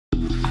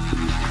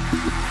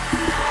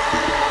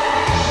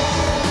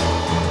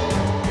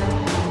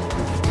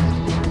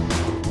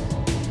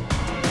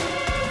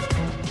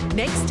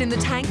Next in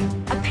the tank,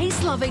 a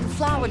peace-loving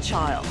flower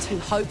child who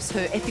hopes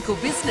her ethical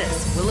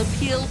business will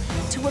appeal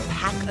to a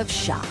pack of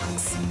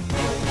sharks.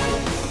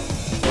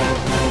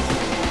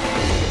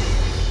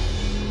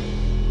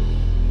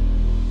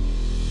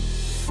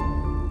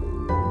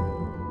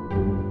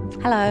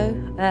 Hello,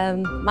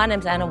 my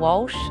name's Anna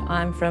Walsh.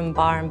 I'm from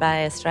Byron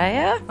Bay,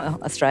 Australia. Well,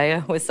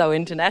 Australia, we're so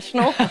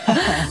international.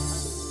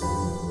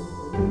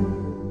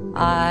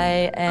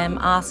 I am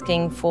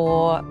asking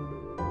for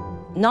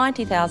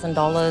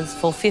 $90,000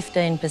 for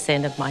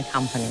 15% of my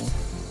company.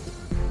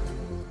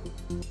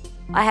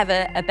 I have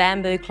a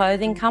bamboo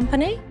clothing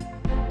company.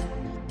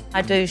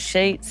 I do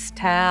sheets,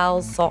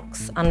 towels,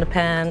 socks,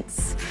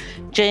 underpants,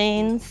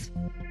 jeans,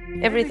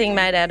 everything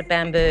made out of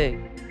bamboo.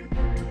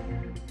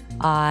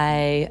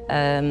 I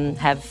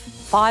have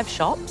 5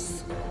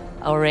 shops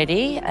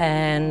already,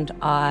 and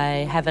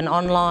I have an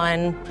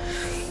online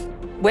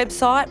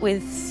website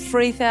with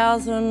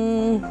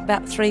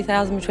about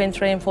 3,000, between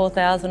 3,000 and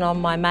 4,000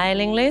 on my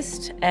mailing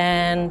list,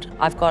 and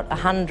I've got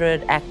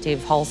 100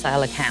 active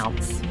wholesale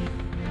accounts.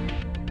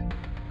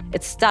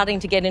 It's starting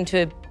to get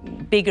into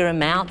bigger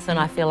amounts, and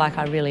I feel like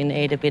I really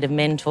need a bit of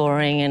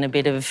mentoring and a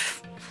bit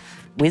of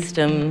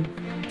wisdom,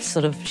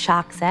 sort of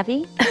shark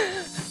savvy.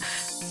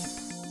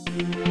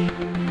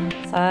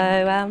 So,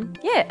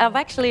 yeah,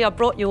 I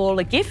brought you all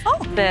a gift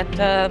that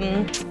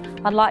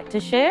I'd like to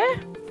share.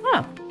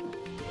 Oh,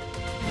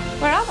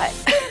 where are they?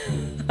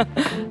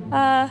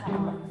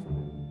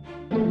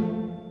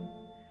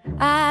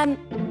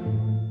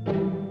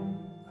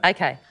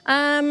 Okay.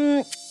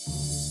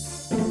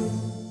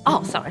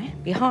 Oh, sorry,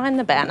 behind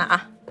the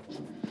banner.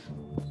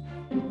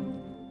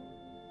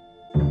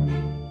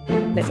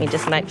 Let me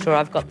just make sure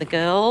I've got the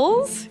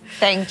girls.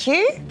 Thank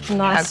you.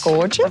 Nice. How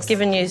gorgeous. I've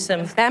given you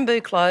some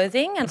bamboo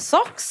clothing and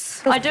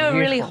socks. I do a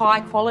really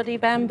high quality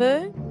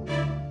bamboo.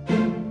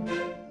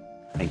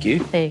 Thank you.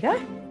 There you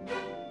go.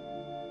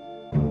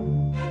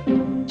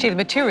 Gee, the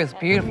material's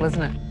beautiful,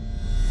 isn't it?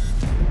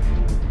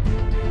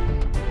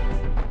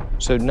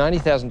 So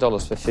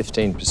 $90,000 for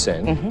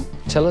 15%.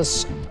 Tell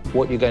us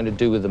what you're going to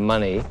do with the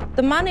money.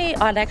 The money,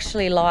 I'd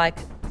actually like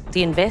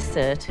the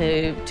investor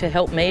to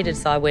help me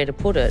decide where to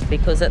put it,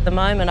 because at the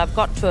moment I've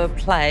got to a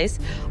place,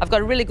 I've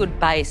got a really good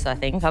base, I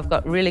think. I've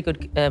got really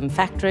good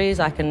factories,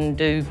 I can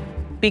do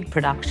big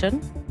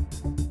production.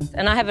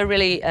 And I have a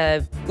really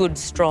good,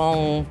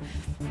 strong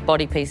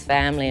Bodypeace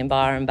family in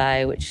Byron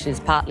Bay, which is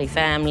partly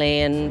family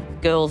and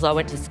girls I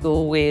went to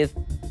school with.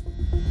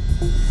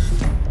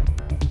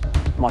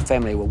 My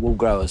family were wool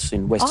growers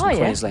in Western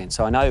Queensland,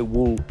 so I know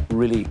wool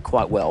really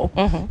quite well,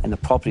 and the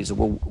properties of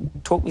wool.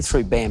 Talk me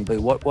through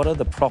bamboo. What are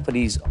the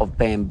properties of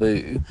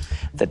bamboo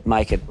that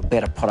make it a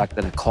better product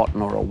than a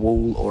cotton or a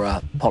wool or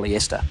a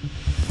polyester?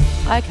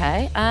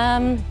 Okay,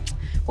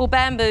 well,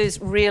 bamboo's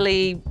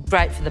really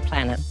great for the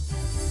planet.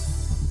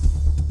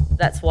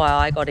 That's why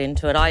I got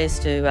into it. I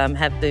used to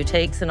have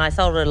boutiques and I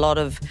sold a lot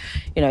of,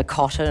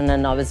 cotton,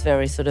 and I was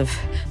very sort of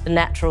the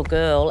natural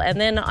girl.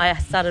 And then I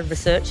started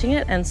researching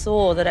it and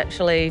saw that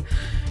actually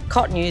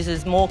cotton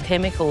uses more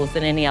chemicals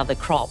than any other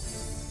crop.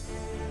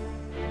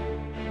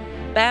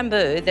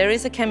 Bamboo, there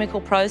is a chemical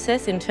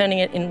process in turning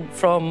it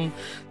from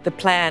the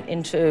plant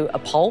into a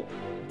pulp.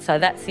 So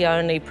that's the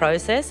only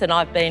process. And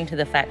I've been to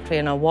the factory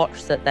and I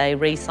watched that they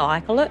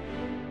recycle it.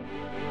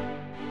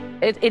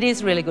 It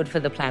is really good for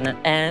the planet,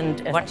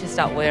 and once you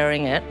start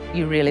wearing it,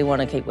 you really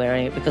want to keep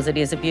wearing it because it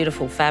is a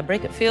beautiful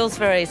fabric. It feels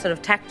very sort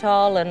of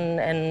tactile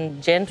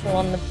and gentle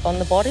on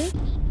the body.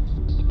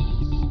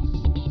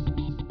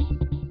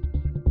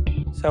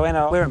 So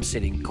Anna, where I'm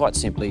sitting, quite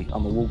simply,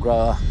 I'm a wool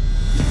grower.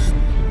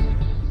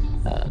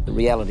 The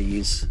reality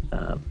is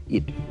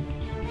it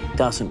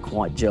doesn't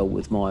quite gel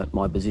with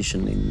my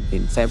position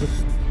in fabric.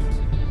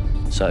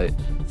 So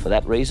for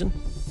that reason,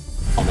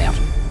 I'm out.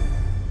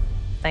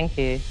 Thank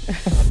you.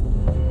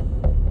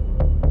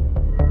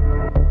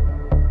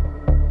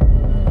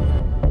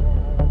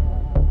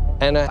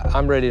 Anna,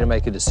 I'm ready to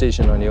make a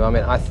decision on you. I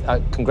mean,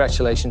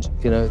 congratulations.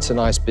 It's a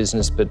nice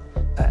business, but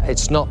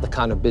it's not the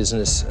kind of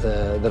business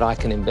that I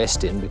can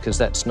invest in, because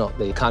that's not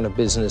the kind of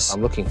business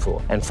I'm looking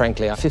for. And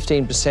frankly,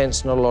 15%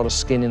 is not a lot of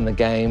skin in the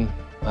game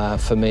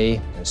for me.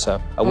 And so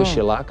I wish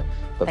you luck,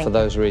 but for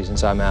those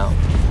reasons, I'm out.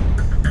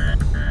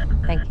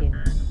 Thank you.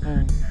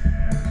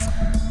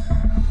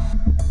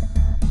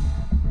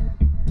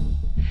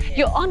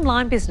 Your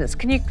online business,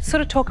 can you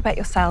sort of talk about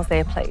your sales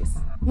there, please?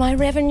 My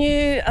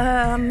revenue,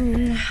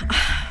 I'm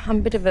a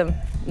bit of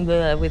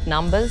a with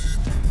numbers,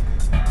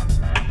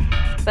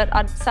 but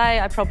I'd say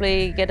I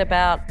probably get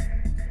about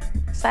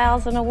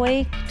 1,000 a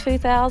week,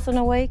 2,000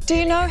 a week. Do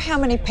you know how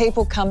many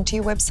people come to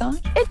your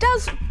website? It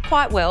does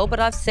quite well, but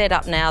I've set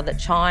up now that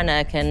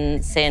China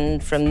can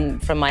send from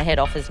my head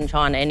office in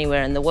China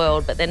anywhere in the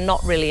world, but they're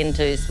not really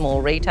into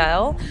small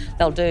retail.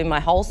 They'll do my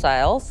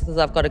wholesales, because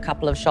I've got a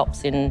couple of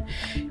shops in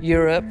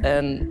Europe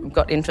and I've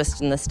got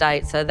interest in the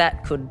States, so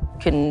that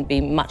can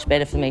be much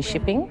better for me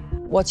shipping.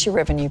 What's your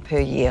revenue per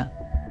year?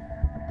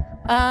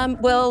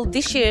 Well,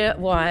 this year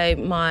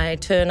my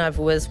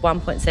turnover was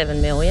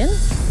 1.7 million.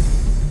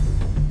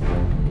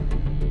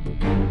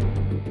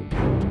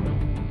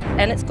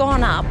 And it's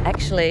gone up,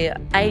 actually,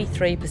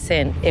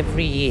 83%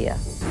 every year.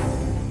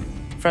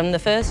 From the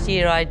first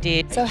year I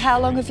did... So how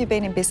long have you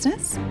been in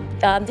business?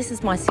 This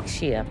is my 6th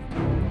year.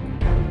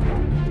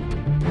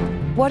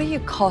 What are your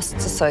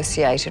costs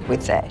associated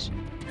with that?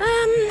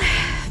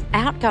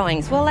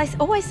 Outgoings, well, they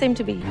always seem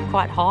to be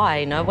quite high,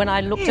 you know. When I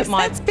looked at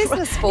my... that's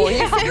business for you.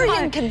 Yeah, Very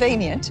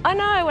inconvenient. I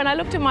know, when I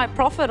looked at my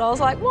profit, I was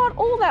like, what,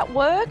 all that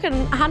work and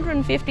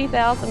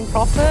 150,000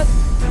 profit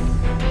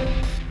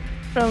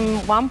from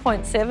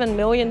 1.7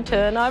 million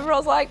turnover? I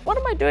was like, what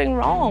am I doing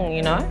wrong,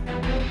 you know?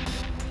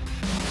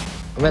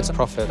 And that's a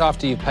profit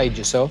after you've paid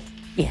yourself?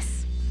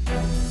 Yes.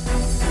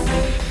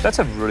 That's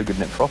a really good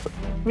net profit.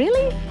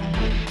 Really?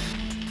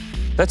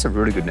 That's a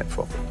really good net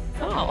profit.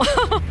 Oh.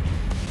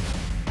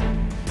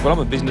 Well, I'm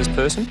a business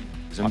person,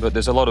 but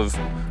there's a lot of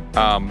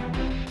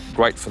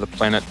great for the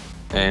planet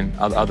and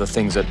other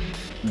things that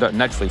don't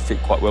naturally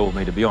fit quite well with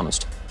me, to be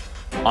honest.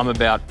 I'm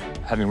about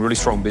having really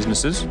strong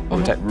businesses,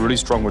 or take really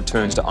strong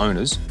returns to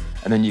owners,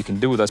 and then you can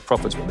do with those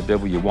profits what the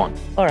devil you want.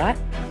 All right.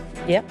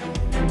 Yep.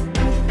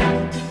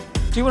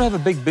 Do you want to have a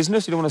big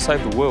business, or do you want to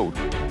save the world?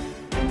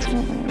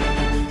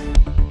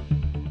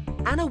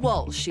 Anna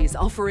Walsh is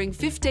offering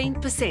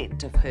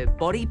 15% of her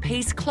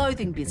Bodypeace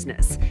clothing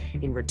business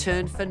in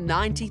return for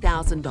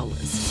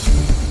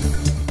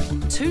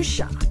 $90,000. 2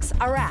 sharks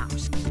are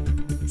out.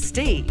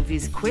 Steve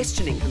is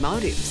questioning her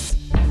motives.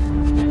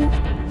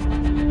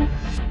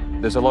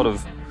 There's a lot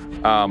of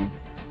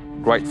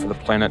great for the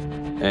planet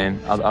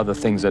and other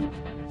things that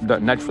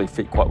don't naturally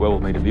fit quite well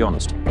with me, to be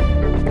honest. Do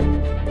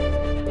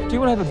you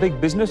want to have a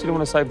big business, or do you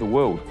want to save the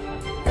world?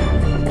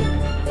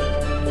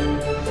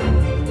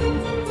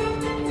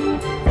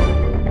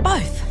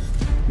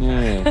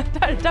 Yeah.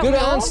 Good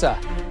answer.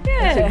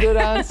 Yeah. That's a good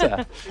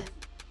answer.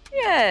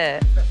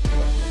 Yeah.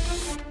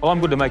 Well, I'm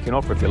good to make you an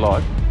offer if you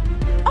like.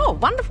 Oh,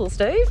 wonderful,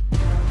 Steve.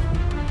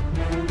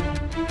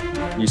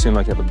 You seem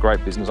like you have a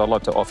great business. I'd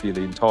like to offer you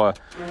the entire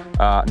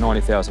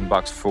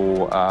 $90,000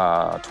 for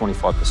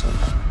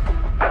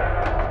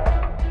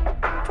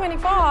 25%.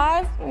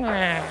 25?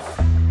 Nah.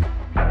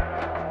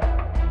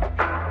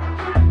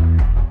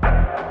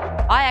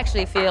 I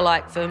actually feel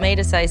like for me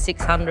to say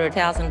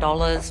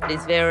 $600,000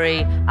 is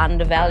very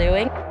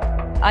undervaluing.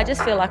 I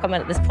just feel like I'm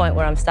at this point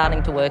where I'm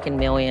starting to work in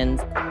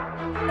millions.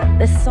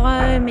 There's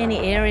so many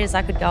areas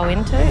I could go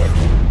into.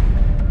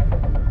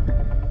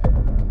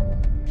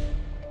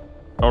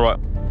 All right.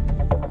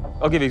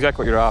 I'll give you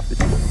exactly what you're after.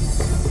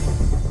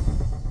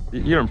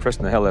 You're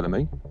impressing the hell out of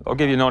me. I'll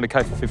give you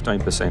 90K for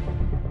 15%.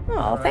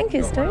 Oh, thank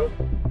you, Steve.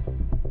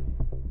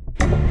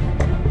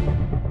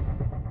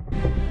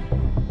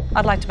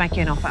 I'd like to make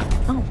you an offer.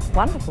 Oh,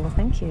 wonderful,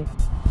 thank you.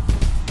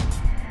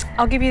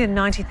 I'll give you the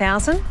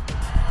 90,000,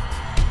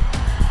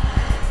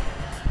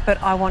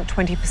 but I want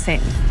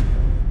 20%.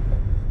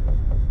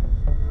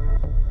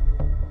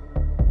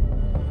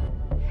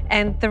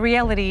 And the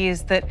reality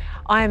is that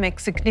I am a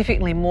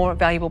significantly more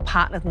valuable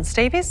partner than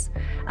Steve is.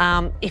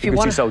 If you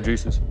want to sell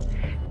juices.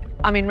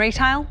 I'm in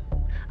retail,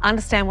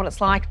 understand what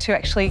it's like to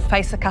actually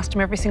face a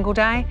customer every single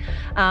day.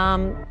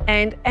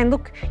 And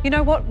look, you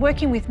know what?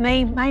 Working with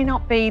me may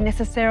not be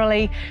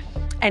necessarily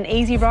an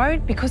easy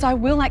road, because I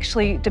will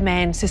actually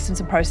demand systems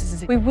and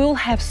processes. We will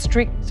have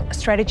strict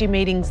strategy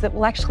meetings that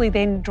will actually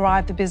then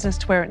drive the business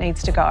to where it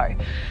needs to go.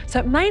 So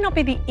it may not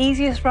be the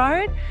easiest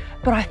road,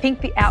 but I think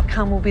the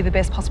outcome will be the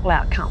best possible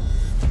outcome.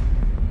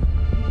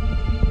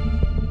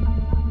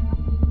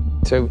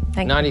 So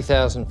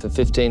 90,000 for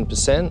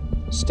 15%.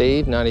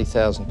 Steve,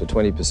 90,000 for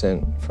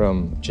 20%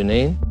 from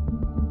Janine.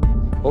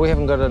 Well, we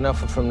haven't got an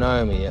offer from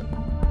Naomi yet.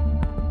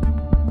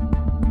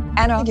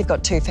 Anna, you've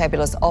got 2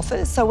 fabulous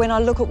offers. So when I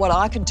look at what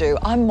I could do,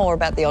 I'm more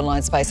about the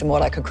online space and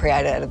what I could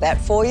create out of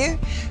that for you.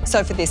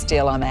 So for this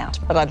deal, I'm out.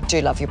 But I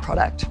do love your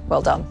product.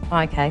 Well done.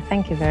 Okay,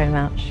 thank you very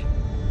much.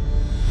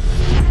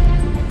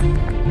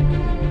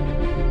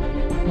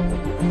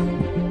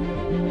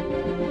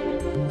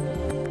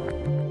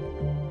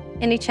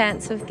 Any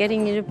chance of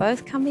getting you to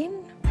both come in?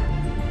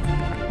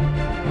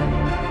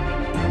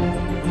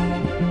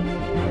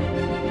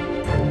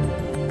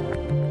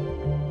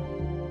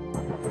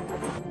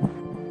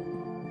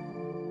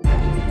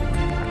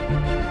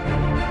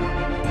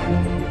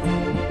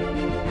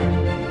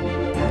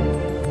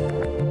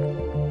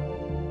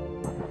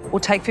 We'll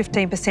take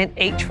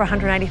 15% each for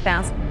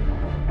 180,000.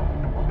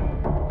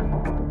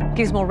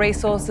 Gives more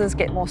resources,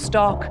 get more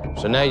stock.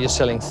 So now you're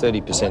selling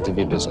 30% of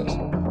your business.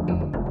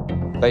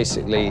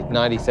 Basically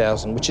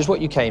 90,000, which is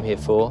what you came here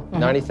for.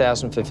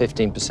 90,000 for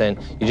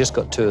 15%. You just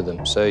got 2 of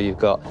them. So you've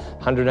got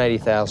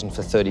 180,000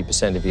 for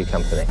 30% of your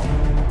company.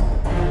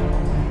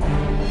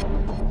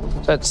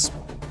 So that's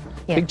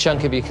a big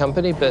chunk of your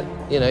company, but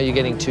you know, you're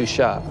getting 2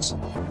 sharks.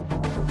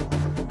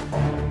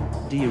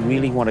 Do you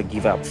really want to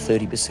give up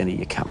 30% of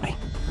your company?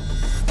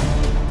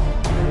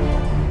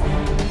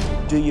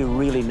 do you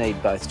really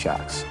need both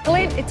sharks?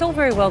 Glenn, it's all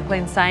very well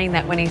Glenn saying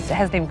that when he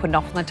hasn't even put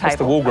enough on the table. That's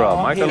the wool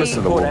grower, mate. Don't listen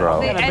to the wool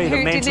grower. And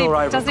who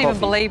doesn't even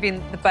believe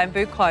in the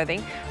bamboo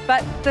clothing.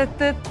 But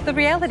the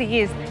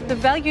reality is the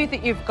value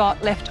that you've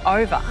got left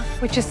over,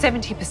 which is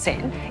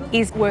 70%,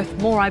 is worth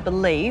more, I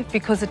believe,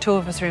 because the two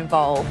of us are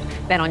involved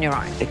than on your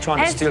own. They're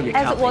trying to steal your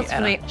company, As it was for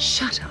Anna. me.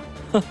 Shut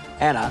up.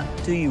 Anna,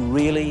 do you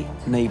really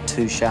need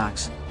two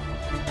sharks?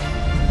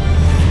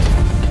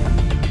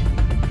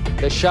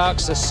 The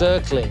sharks are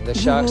circling. The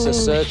sharks are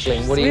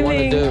circling. What do you want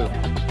to do?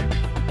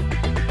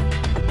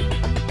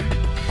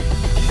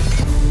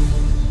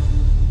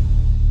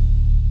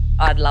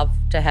 I'd love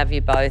to have you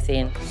both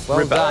in. Well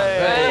Ripper. done.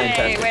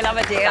 Hey, we love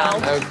a deal.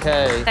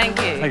 Okay. Thank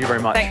you. Thank you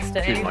very much. Thanks,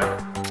 Steve. Cheers, mate.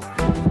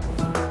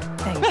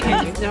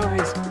 Thank you. No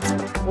worries.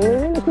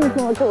 We're looking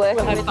forward to working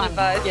We'll have fun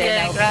both.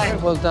 Yeah,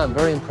 great. Well done.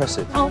 Very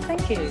impressive. Oh,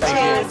 thank you.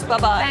 Cheers.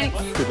 Bye-bye. Thanks.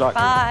 Good luck.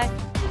 Bye.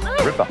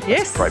 Ripper.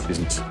 Yes. That's a great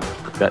business.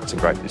 That's a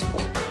great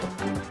business.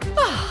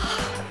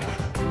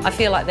 I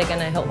feel like they're going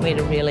to help me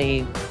to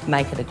really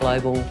make it a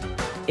global,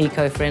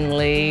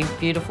 eco-friendly,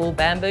 beautiful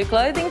bamboo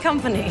clothing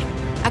company.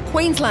 A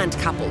Queensland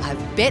couple have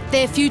bet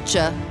their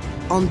future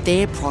on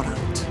their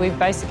product. We've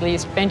basically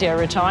spent our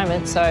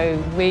retirement,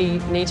 so we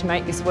need to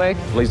make this work.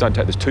 Please don't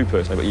take this too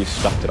personally, but you've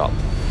stuffed it up.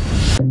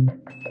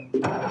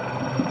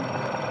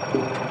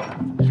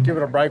 Just give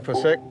it a break for a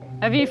sec.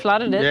 Have you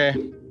flooded it? Yeah.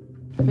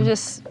 We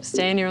just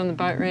stand here on the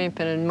boat ramp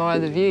and admire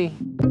the view.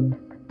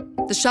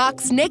 The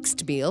Sharks'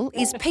 next meal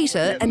is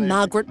Peter and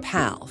Margaret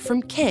Powell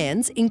from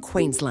Cairns in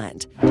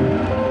Queensland. Yay!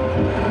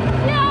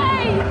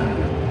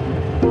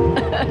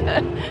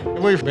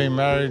 We've been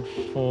married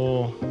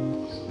for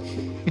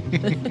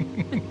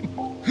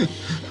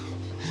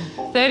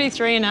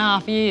 33 and a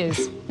half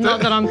years. Not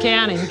that I'm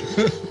counting.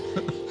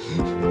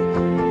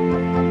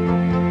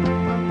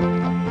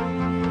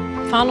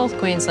 Far North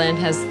Queensland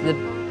has the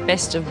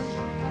best of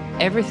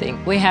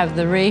everything. We have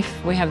the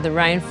reef, we have the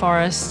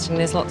rainforest, and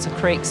there's lots of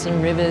creeks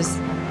and rivers.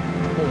 Look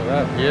at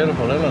that,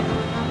 beautiful, isn't it?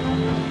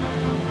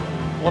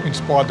 What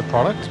inspired the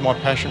product is my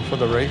passion for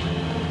the reef.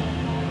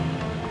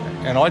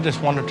 And I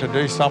just wanted to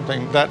do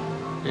something that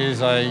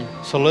is a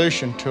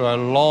solution to a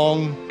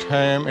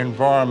long-term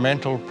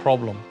environmental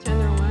problem.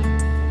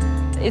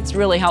 It's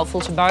really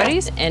helpful to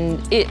boaties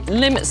and it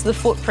limits the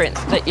footprint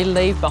that you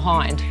leave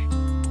behind.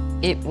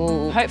 It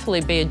will hopefully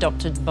be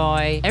adopted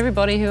by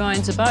everybody who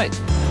owns a boat.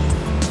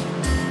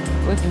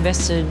 We've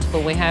invested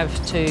what we have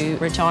to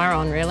retire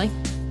on, really.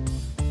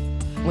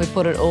 We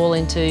put it all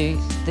into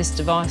this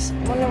device. I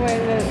wonder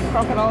where the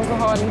crocodiles are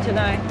hiding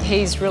today.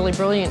 He's really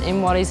brilliant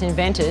in what he's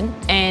invented,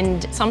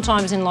 and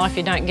sometimes in life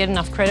you don't get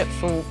enough credit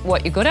for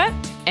what you're good at.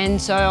 And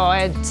so I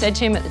had said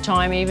to him at the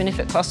time, even if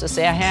it cost us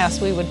our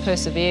house, we would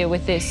persevere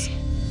with this.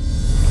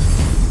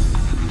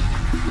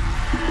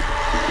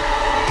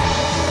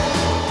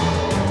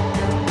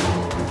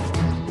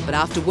 But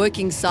after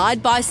working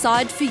side by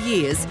side for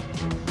years,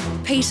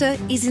 Peter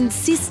is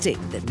insisting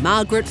that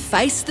Margaret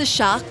face the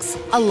sharks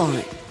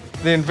alone.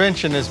 The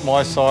invention is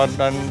my side,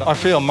 and I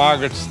feel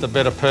Margaret's the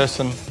better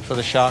person for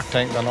the Shark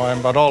Tank than I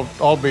am, but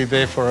I'll be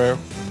there for her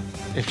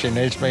if she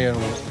needs me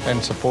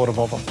and supportive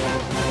of her.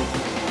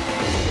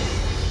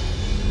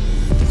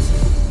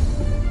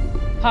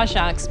 Hi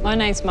Sharks, my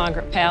name's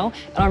Margaret Powell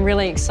and I'm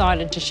really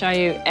excited to show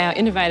you our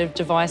innovative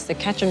device, the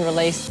Catch and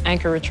Release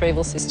Anchor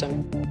Retrieval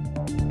System.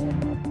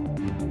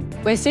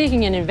 We're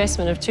seeking an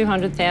investment of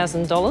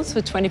 $200,000 for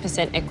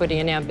 20% equity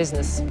in our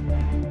business.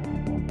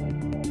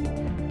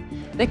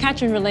 The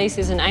Catch and Release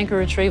is an anchor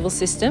retrieval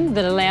system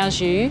that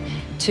allows you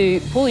to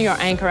pull your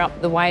anchor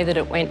up the way that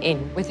it went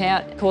in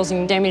without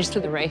causing damage to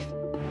the reef,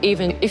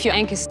 even if your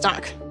anchor's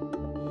stuck.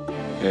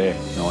 Yeah,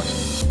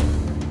 nice.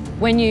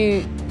 When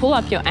you pull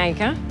up your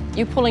anchor,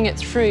 you're pulling it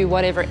through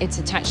whatever it's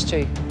attached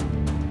to.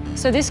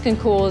 So this can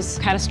cause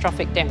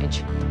catastrophic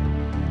damage.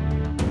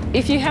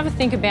 If you have a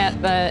think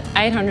about the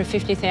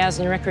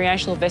 850,000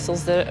 recreational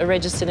vessels that are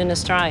registered in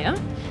Australia,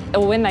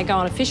 or when they go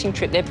on a fishing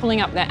trip, they're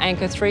pulling up their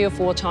anchor 3 or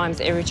 4 times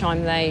every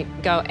time they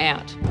go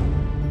out.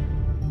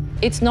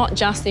 It's not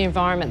just the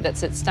environment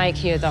that's at stake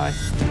here, though.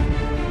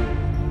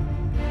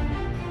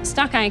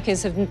 Stuck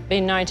anchors have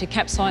been known to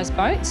capsize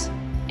boats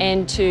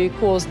and to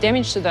cause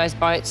damage to those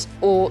boats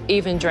or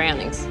even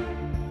drownings.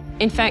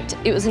 In fact,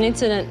 it was an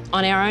incident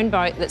on our own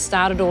boat that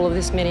started all of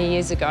this many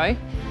years ago.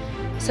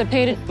 So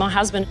Peter, my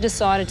husband,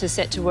 decided to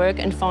set to work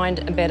and find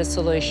a better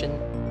solution.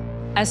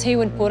 As he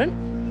would put it,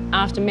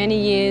 after many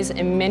years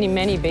and many,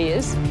 many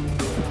beers,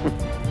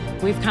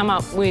 we've come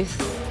up with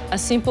a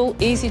simple,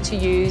 easy to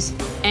use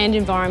and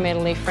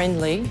environmentally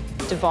friendly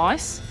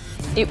device.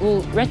 It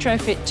will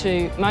retrofit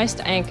to most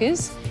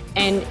anchors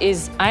and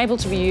is able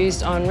to be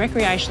used on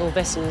recreational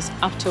vessels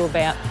up to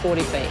about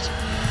 40 feet.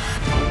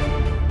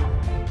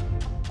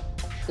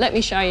 Let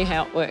me show you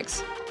how it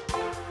works.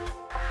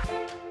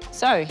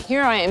 So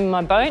here I am in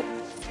my boat.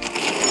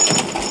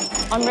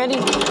 I'm ready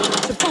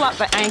to pull up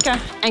the anchor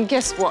and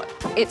guess what?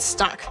 It's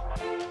stuck.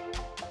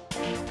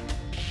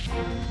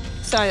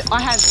 So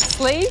I have a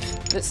sleeve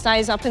that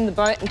stays up in the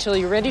boat until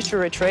you're ready to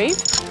retrieve.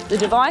 The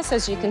device,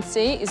 as you can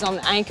see, is on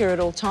the anchor at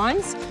all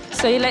times.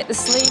 So you let the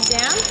sleeve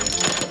down.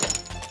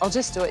 I'll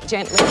just do it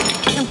gently.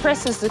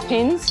 Compresses the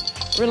pins,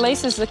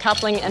 releases the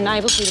coupling,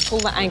 enables you to pull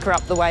the anchor up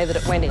the way that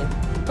it went in.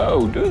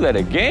 Oh, do that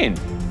again.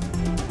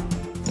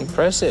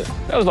 Impressive.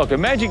 That was like a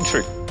magic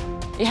trick.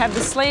 You have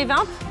the sleeve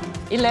up,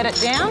 you let it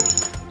down,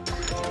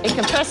 it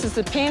compresses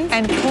the pins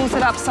And pulls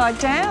it upside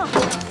down.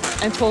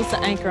 and pulls the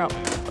anchor up.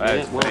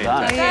 That's well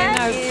done. fantastic. Yeah,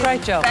 no,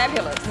 great job.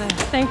 Fabulous.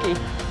 Thank you.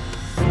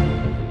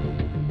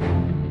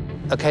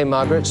 Okay,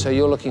 Margaret, so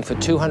you're looking for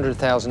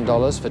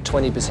 $200,000 for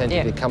 20% Yeah.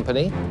 of your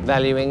company,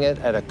 valuing it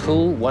at a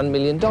cool $1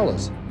 million.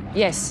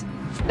 Yes,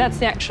 that's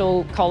the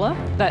actual collar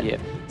that Yep.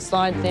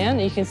 slides down.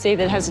 You can see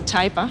that it has a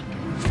taper.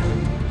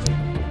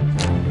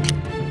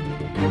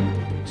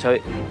 So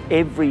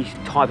every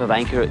type of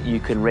anchor you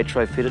can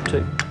retrofit it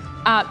to?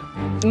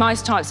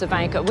 Most types of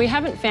anchor. We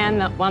haven't found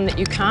that one that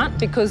you can't,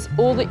 because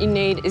all that you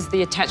need is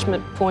the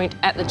attachment point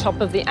at the top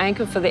of the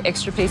anchor for the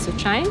extra piece of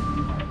chain.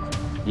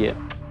 Yeah.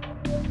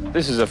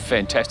 This is a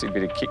fantastic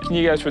bit of kit. Can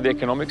you go through the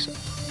economics?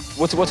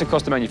 What's it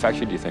cost to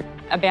manufacture, do you think?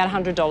 About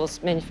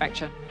 $100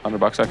 manufacture.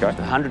 $100, okay.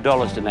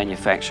 $100 to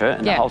manufacture,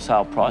 and the Yeah.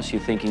 wholesale price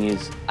you're thinking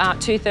is?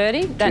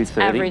 $230. That's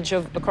 $230. average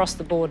of across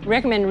the board.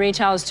 Recommend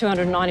retail is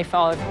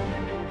 $295.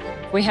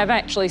 We have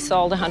actually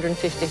sold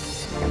 150.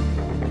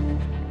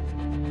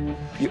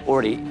 You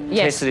already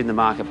Yes. tested in the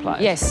marketplace?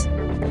 Yes,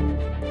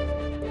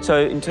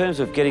 So in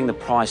terms of getting the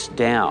price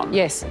down,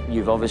 yes,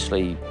 you've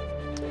obviously,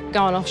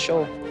 going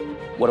offshore.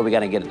 what are we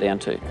going to get it down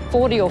to?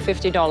 $40 or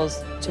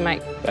 $50 to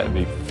make. That'd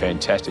be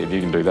fantastic if you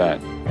can do that.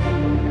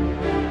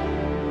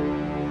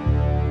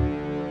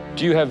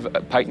 Do you have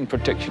patent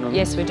protection on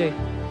Yes, we do.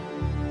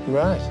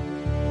 Right. this?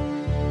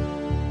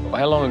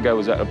 How long ago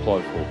was that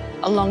applied for?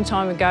 A long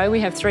time ago. We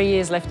have 3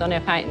 years left on our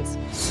patents.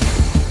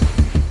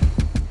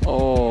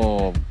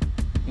 Oh,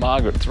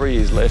 Margaret, 3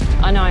 years left.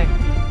 I know.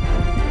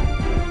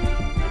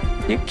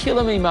 You're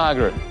killing me,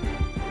 Margaret.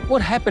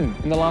 What happened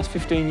in the last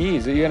 15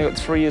 years? You only got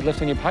 3 years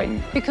left on your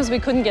patent. Because we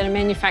couldn't get a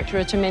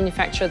manufacturer to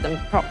manufacture them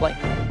properly.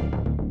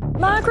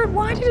 Margaret,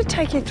 why did it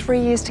take you 3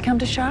 years to come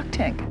to Shark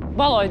Tank?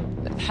 Well, I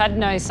had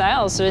no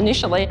sales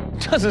initially.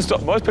 Doesn't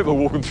stop most people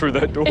walking through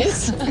that door.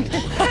 Yes.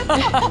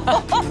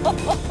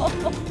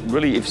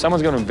 Really, if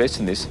someone's going to invest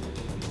in this,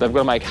 they've got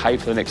to make hay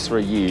for the next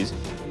 3 years.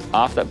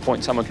 After that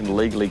point, someone can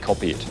legally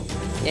copy it.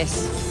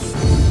 Yes.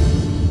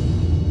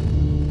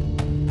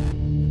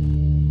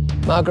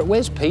 Margaret,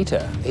 where's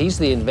Peter? He's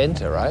the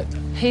inventor, right?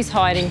 He's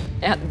hiding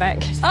out the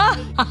back.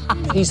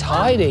 He's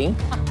hiding?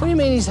 What do you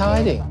mean he's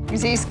hiding?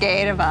 Is he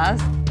scared of us?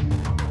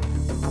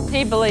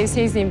 He believes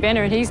he's the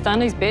inventor and he's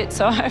done his bit,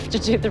 so I have to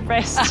do the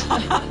rest.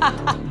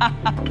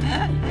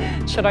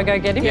 Should I go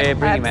get him? Yeah,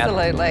 bring him out.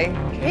 Absolutely.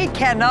 He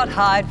cannot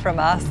hide from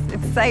us.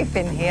 It's safe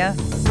in here.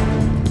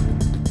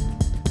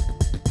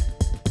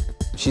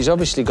 She's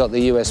obviously got the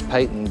US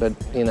patent, but,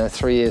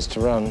 3 years to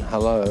run.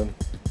 Hello.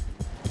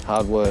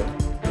 Hard work.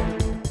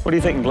 What do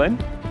you think, Glenn?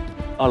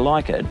 I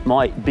like it.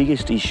 My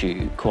biggest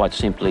issue, quite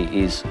simply,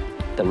 is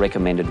the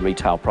recommended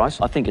retail price.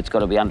 I think it's got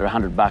to be under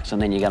 $100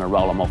 and then you're going to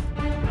roll them off.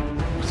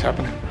 What's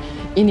happening?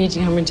 You need to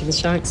come into the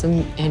Sharks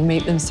and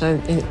meet them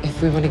so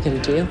if we want to get a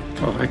deal.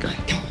 Oh, okay.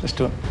 Let's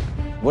do it.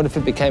 What if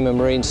it became a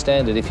marine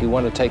standard? If you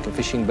want to take a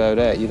fishing boat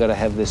out, you've got to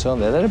have this on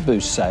there. That'd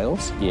boost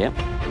sales. Yeah.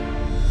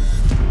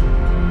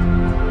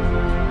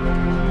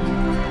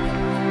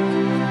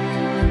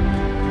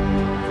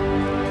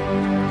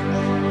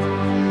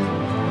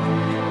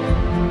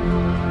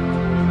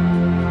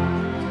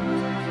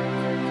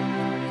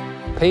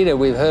 Peter,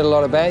 we've heard a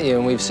lot about you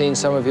and we've seen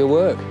some of your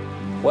work.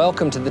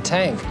 Welcome to the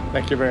Tank.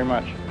 Thank you very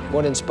much.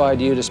 What inspired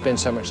you to spend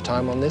so much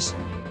time on this?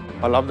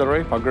 I love the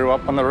reef. I grew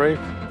up on the reef,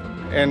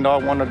 and I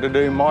wanted to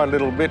do my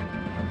little bit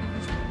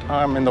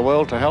in the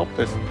world to help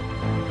this.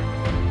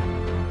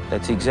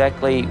 That's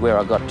exactly where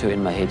I got to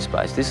in my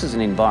headspace. This is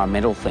an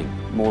environmental thing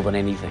more than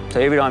anything.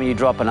 So every time you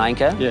drop an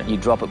anchor, you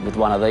drop it with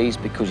one of these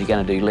because you're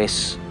going to do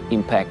less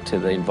impact to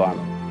the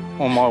environment.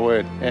 Oh, my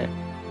word, yeah.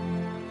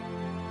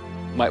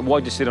 Mate,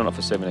 why'd you sit on it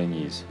for 17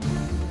 years?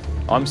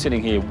 I'm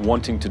sitting here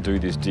wanting to do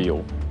this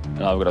deal,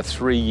 and I've got a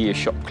 3-year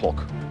shot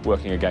clock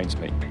working against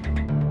me.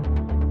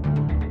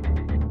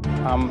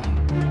 I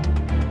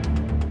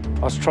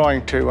was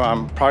trying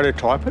to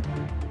prototype it,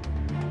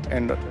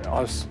 and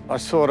I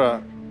sort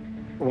of,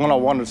 when I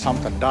wanted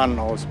something done,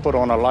 I was put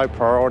on a low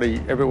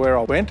priority everywhere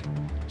I went.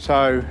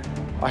 So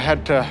I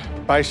had to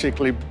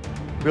basically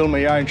build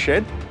my own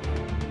shed,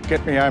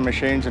 get my own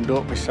machines and do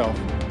it myself.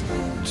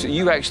 So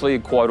you actually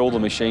acquired all the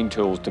machine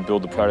tools to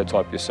build the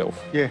prototype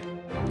yourself? Yeah.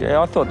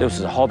 Yeah, I thought this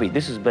was a hobby.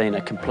 This has been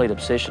a complete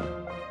obsession.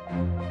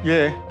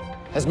 Yeah.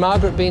 Has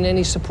Margaret been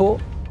any support?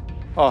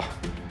 Oh,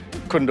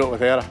 couldn't do it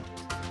without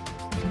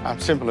her.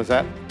 Simple as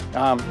that.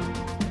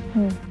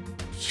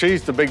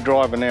 She's the big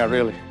driver now,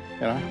 really,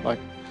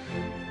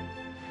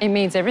 It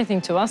means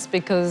everything to us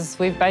because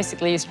we've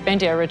basically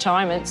spent our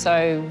retirement,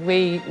 so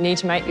we need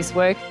to make this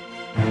work.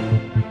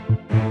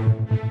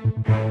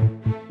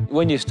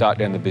 When you start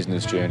down the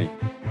business journey,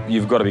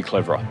 you've got to be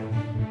cleverer.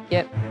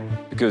 Yep.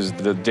 Because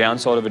the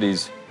downside of it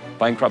is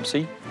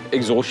bankruptcy,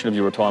 exhaustion of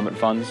your retirement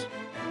funds,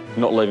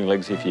 not leaving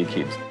legacy for your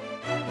kids.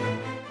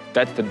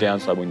 That's the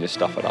downside when you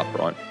stuff it up,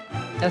 right?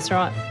 That's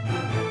right.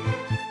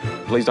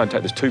 Please don't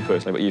take this too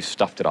personally, but you've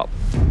stuffed it up.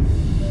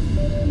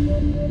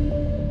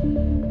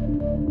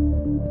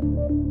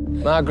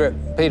 Margaret,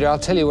 Peter, I'll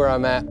tell you where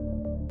I'm at.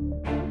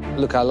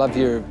 Look, I love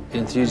your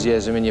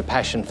enthusiasm and your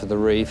passion for the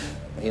reef.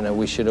 You know,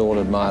 we should all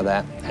admire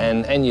that.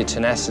 And your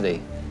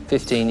tenacity.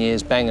 15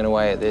 years banging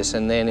away at this,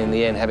 and then in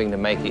the end having to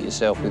make it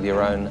yourself with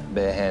your own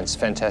bare hands.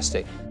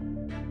 Fantastic.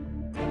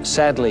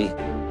 Sadly,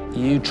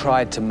 you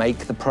tried to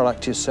make the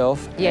product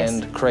yourself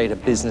and create a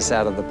business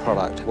out of the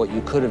product. What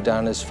you could have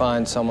done is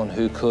find someone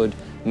who could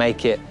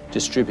make it,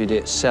 distribute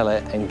it, sell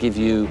it, and give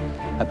you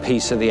a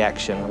piece of the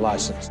action, a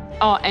license.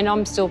 Oh, and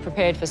I'm still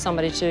prepared for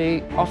somebody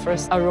to offer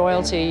us a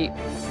royalty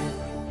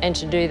and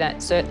to do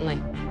that, certainly.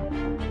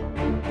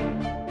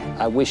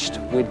 I wished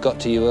we'd got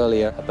to you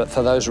earlier, but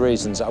for those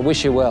reasons, I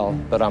wish you well,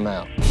 but I'm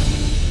out.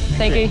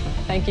 Thank you,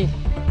 thank you.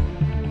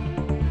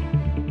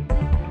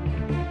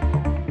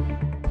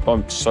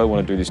 I so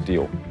want to do this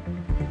deal,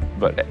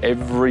 but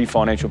every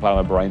financial part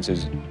of my brain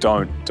says,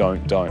 don't.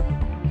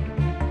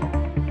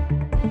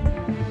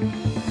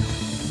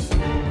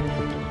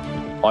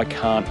 I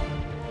can't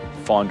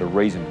find a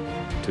reason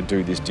to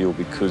do this deal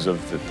because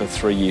of the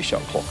 3-year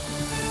shot clock.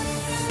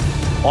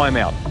 I'm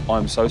out.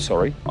 I'm so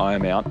sorry. I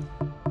am out.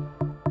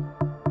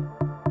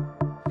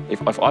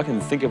 If I can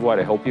think of a way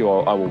to help you,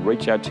 I will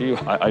reach out to you.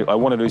 I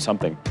want to do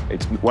something.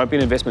 It won't be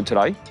an investment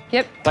today.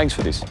 Yep. Thanks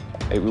for this.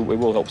 It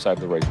will help save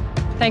the reef.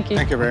 Thank you.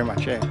 Thank you very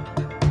much, yeah.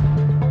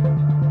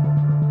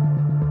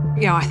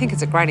 You know, I think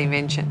it's a great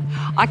invention.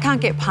 I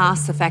can't get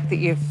past the fact that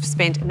you've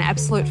spent an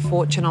absolute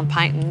fortune on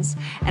patents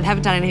and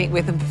haven't done anything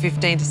with them for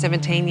 15 to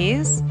 17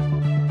 years.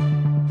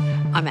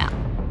 I'm out.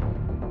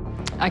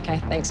 Okay,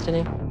 thanks,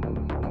 Janine.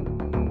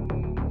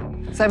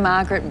 So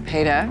Margaret and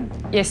Peter,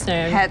 Yes,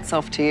 Naomi. hats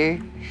off to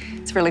you.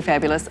 It's really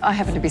fabulous. I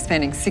happen to be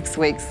spending 6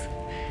 weeks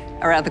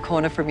around the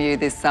corner from you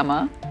this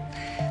summer.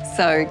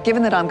 So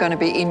given that I'm going to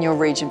be in your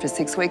region for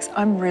 6 weeks,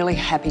 I'm really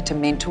happy to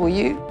mentor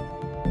you.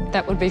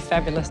 That would be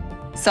fabulous.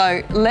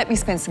 So let me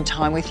spend some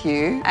time with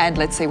you and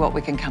let's see what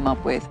we can come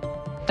up with.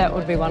 That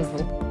would be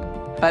wonderful.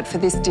 But for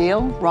this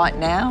deal, right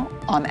now,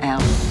 I'm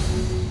out.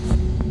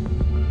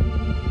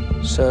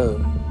 So,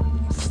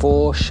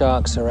 4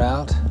 sharks are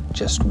out,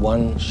 just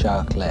 1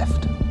 shark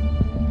left.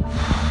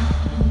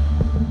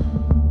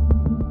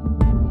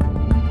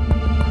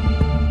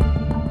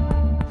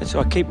 So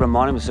I keep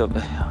reminding myself,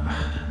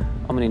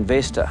 I'm an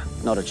investor,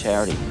 not a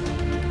charity.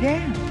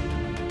 Yeah.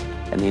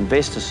 And the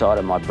investor side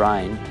of my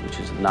brain, which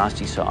is the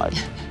nasty side,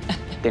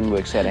 then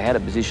works out how to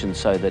position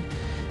so that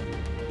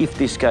if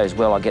this goes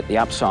well, I get the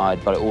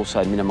upside, but I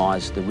also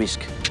minimise the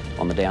risk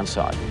on the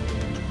downside.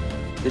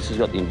 This has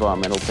got the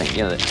environmental thing,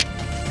 you know.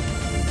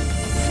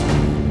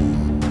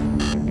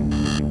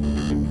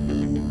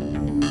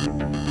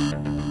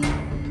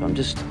 So I'm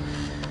just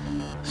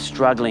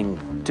struggling,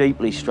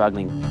 deeply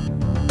struggling.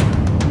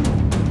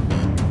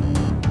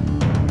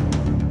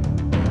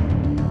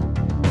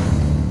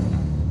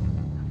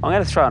 I'm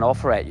going to throw an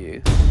offer at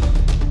you.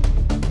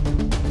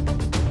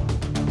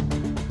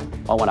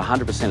 I want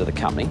 100% of the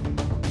company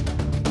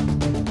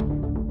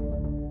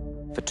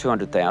for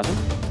 $200,000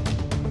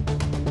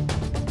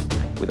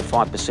 with a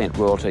 5%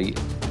 royalty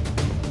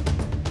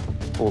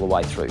all the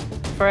way through.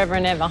 Forever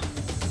and ever.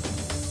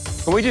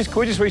 Can we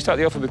just restart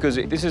the offer because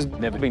this has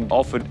never been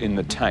offered in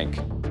the tank?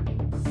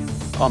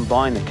 I'm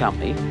buying the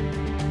company.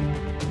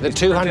 The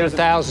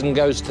 200,000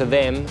 goes to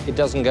them, it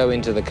doesn't go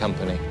into the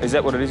company. Is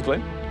that what it is,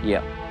 Glenn?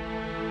 Yeah.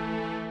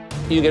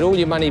 You get all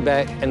your money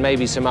back and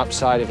maybe some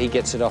upside if he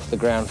gets it off the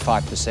ground,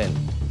 5%.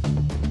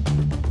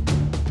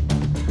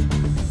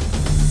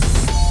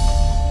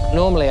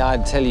 Normally,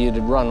 I'd tell you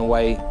to run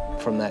away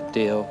from that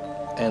deal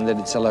and that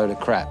it's a load of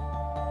crap.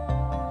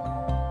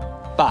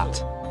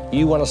 But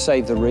you want to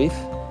save the reef,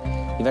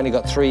 you've only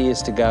got 3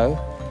 years to go,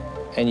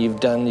 and you've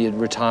done your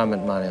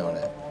retirement money on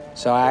it.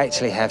 So I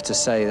actually have to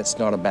say that's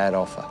not a bad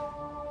offer.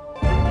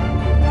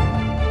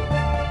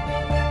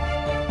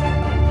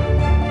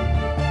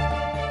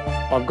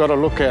 I've got to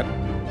look at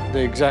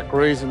the exact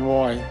reason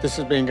why this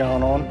has been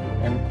going on,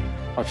 and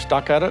I've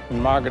stuck at it,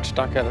 and Margaret's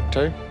stuck at it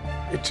too.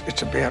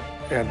 It's about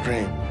our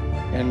dream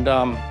and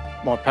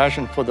my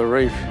passion for the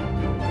reef.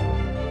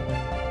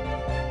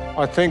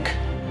 I think,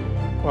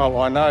 well,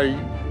 I know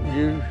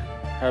you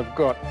have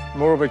got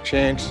more of a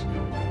chance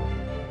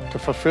to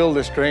fulfill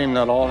this dream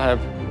that I'll have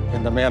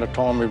in the amount of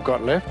time we've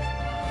got left.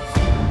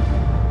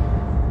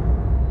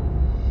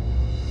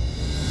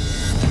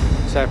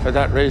 So for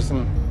that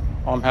reason,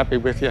 I'm happy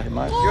with you,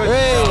 mate.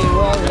 Hey,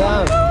 well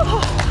done.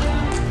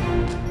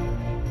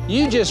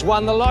 You just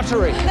won the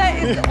lottery.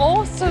 That is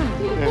awesome.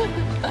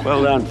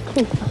 Well done.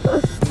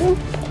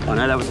 I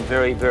know that was a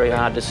very, very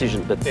hard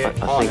decision, but I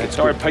think it's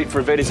Sorry, Pete, for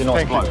a vet is a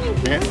nice bloke.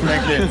 Yeah,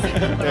 thank you.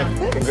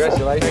 Yeah.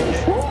 Congratulations.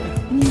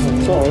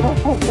 Sorry,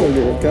 I'll give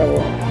it a go.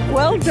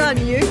 Well done,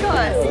 you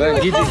guys.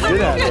 Well, you did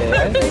that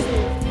there, eh?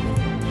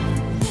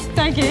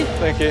 Thank you.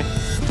 Thank you.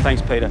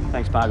 Thanks, Peter.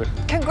 Thanks, Margaret.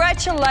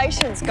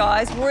 Congratulations,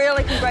 guys.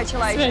 Really,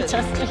 congratulations.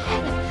 Fantastic.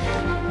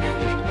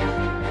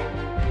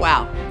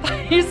 Wow.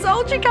 You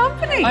sold your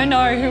company. I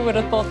know, who would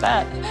have thought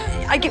that?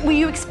 Were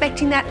you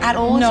expecting that at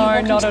all? No,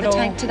 as you not at the all.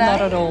 Tank today?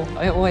 Not at all.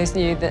 I always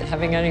knew that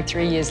having only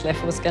 3 years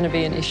left was going to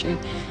be an issue.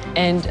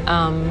 And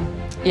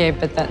yeah,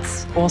 but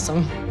that's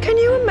awesome. Can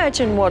you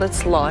imagine what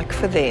it's like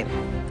for them?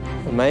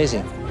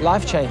 Amazing.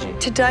 Life-changing.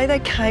 Today they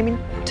came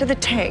into the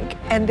Tank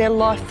and their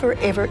life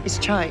forever is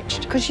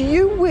changed because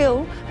you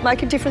will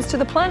make a difference to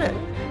the planet.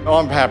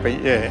 I'm happy,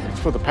 yeah. It's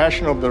for the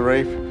passion of the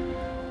reef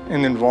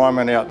and the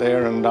environment out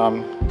there, and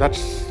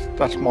that's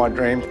my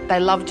dream. They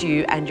loved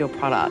you and your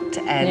product,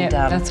 and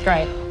yeah, that's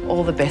great.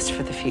 All the best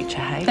for the future,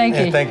 hey? Thank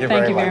you. Yeah, thank you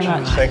very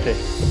much. Thank you.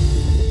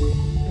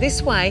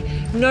 This way,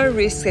 no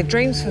risk, their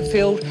dreams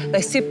fulfilled,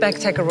 they sit back,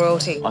 take a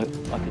royalty.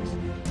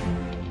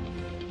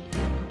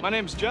 My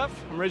name's Jeff.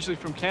 I'm originally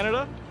from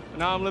Canada, and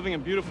now I'm living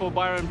in beautiful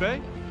Byron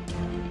Bay.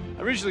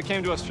 I originally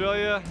came to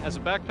Australia as a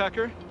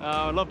backpacker.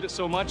 I loved it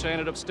so much I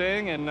ended up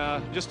staying and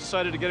just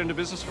decided to get into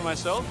business for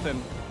myself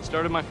and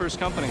started my first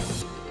company.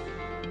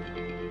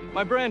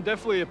 My brand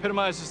definitely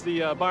epitomizes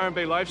the Byron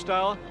Bay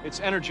lifestyle. It's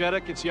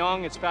energetic, it's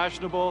young, it's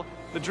fashionable.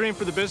 The dream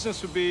for the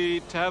business would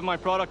be to have my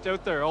product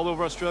out there all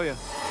over Australia.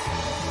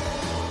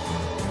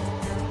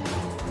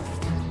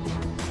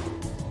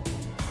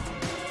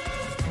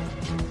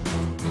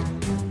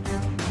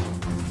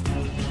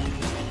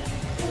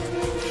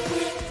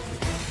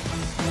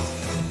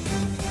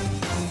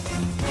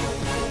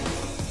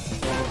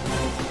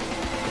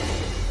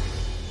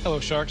 Hello,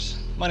 Sharks.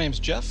 My name's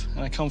Jeff,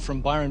 and I come from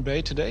Byron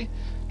Bay today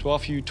to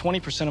offer you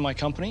 20% of my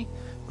company,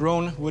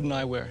 grown wooden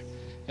eyewear,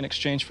 in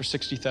exchange for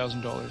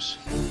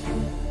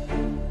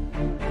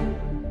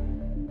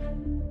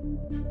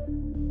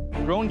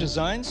 $60,000. Grown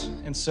designs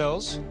and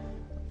sells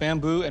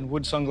bamboo and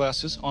wood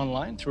sunglasses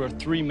online through our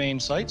 3 main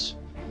sites,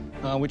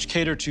 which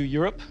cater to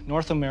Europe,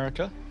 North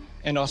America,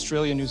 and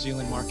Australia, New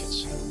Zealand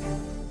markets.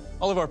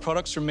 All of our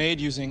products are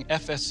made using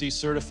FSC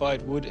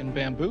certified wood and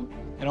bamboo,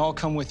 and all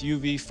come with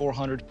UV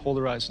 400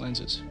 polarized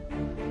lenses.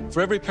 For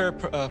every pair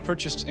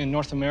purchased in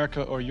North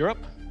America or Europe,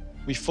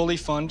 we fully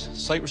fund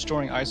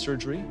sight-restoring eye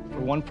surgery for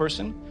 1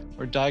 person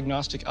or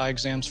diagnostic eye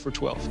exams for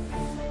 12.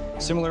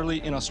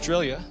 Similarly, in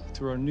Australia,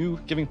 through our new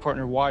giving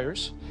partner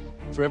Wires,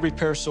 for every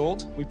pair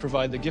sold, we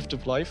provide the gift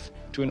of life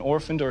to an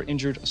orphaned or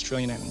injured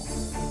Australian animal.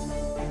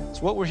 So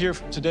what we're here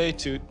today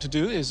to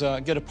do is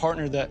get a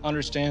partner that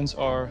understands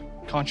our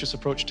conscious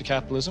approach to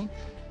capitalism,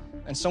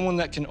 and someone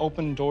that can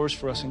open doors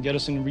for us and get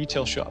us in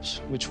retail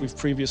shops, which we've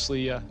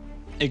previously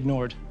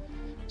ignored.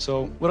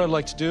 So what I'd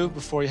like to do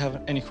before you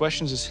have any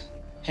questions is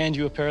hand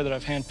you a pair that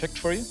I've handpicked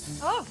for you.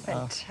 Oh,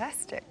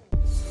 fantastic.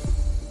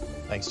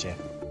 Thanks, Jeff.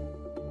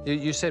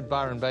 You said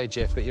Byron Bay,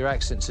 Jeff, but your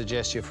accent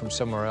suggests you're from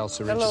somewhere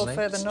else originally. A little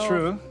further north.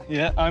 True.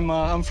 Yeah,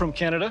 I'm from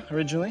Canada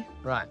originally.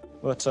 Right.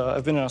 But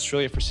I've been in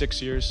Australia for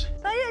 6 years.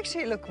 They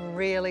actually look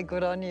really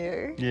good on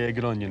you. Yeah,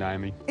 good on you,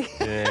 Naomi.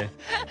 Yeah.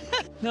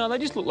 No, they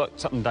just look like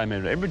something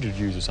Damien Edwards would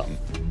use or something.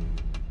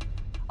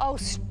 Oh,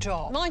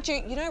 stop. Mind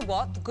you, you know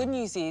what? The good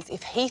news is,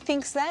 if he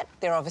thinks that,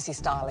 they're obviously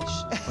stylish.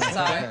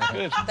 So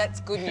Good. that's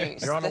good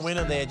news. You're on a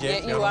winner there, Jeff.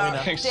 Yeah, You're you on a are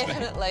winner. Thanks,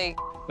 definitely.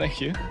 Thank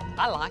you.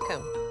 I like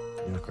him.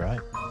 You look great.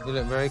 You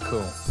look very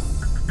cool.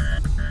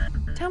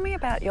 Tell me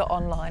about your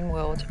online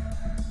world.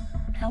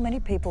 How many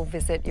people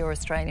visit your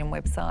Australian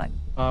website?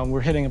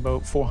 We're hitting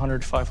about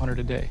 400, 500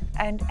 a day.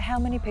 And how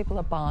many people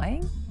are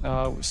buying?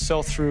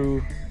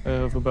 Sell-through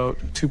of about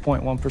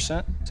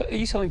 2.1%. So are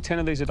you selling 10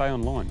 of these a day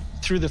online?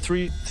 Through the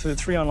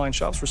three online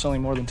shops, we're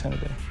selling more than 10 a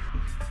day.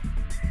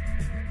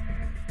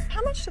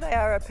 How much do they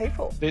RRP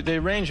for? They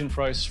range in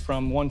price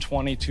from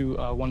 120 to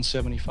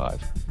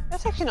 175.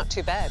 That's actually not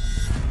too bad.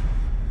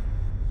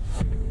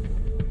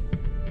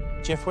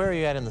 Jeff, where are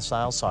you at in the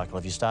sales cycle?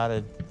 Have you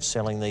started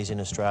selling these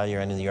in Australia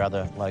and in your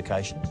other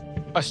locations?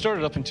 I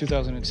started up in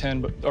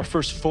 2010, but our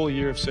first full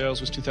year of sales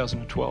was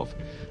 2012.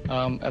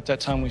 At that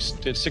time, we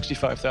did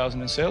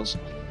 65,000 in sales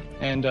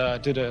and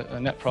did a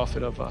net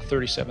profit of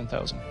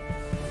 37,000.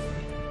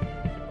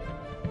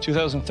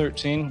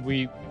 2013,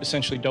 we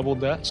essentially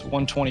doubled that, so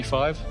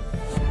 125.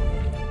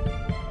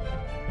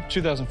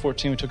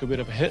 2014, we took a bit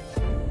of a hit.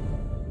 It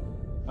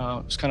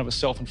was kind of a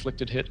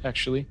self-inflicted hit,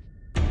 actually.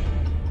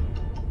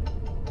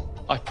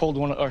 I pulled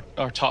one of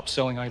our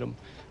top-selling item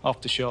off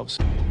the shelves.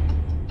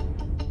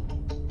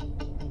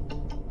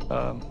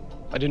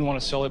 I didn't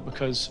want to sell it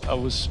because I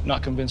was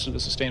not convinced of the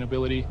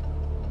sustainability.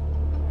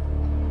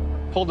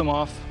 Pulled them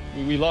off.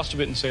 We lost a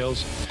bit in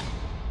sales,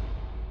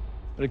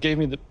 but it gave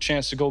me the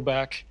chance to go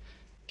back,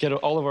 get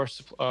all of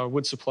our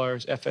wood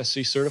suppliers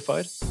FSC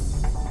certified.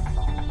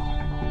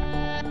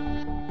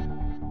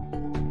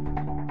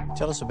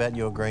 Tell us about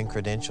your green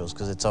credentials,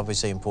 because it's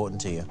obviously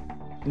important to you.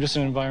 I'm just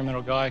an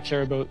environmental guy. I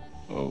care about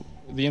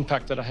the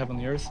impact that I have on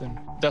the earth, and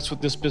that's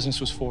what this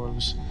business was for.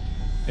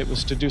 It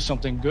was to do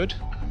something good.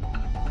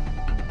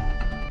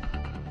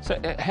 So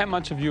how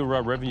much of your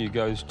revenue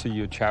goes to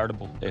your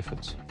charitable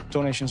efforts?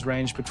 Donations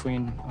range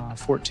between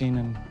 14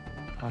 and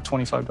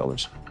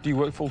 $25. Do you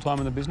work full-time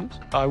in the business?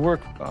 I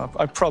work,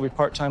 I probably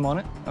part-time on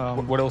it.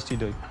 What else do you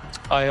do?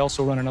 I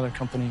also run another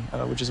company,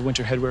 which is a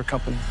winter headwear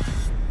company.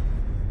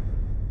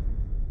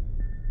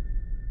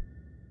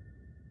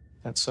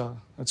 That's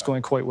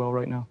going quite well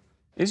right now.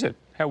 Is it?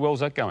 How well is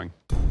that going?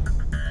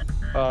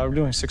 We're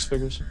doing 6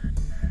 figures.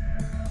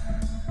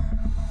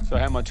 So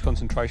how much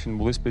concentration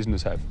will this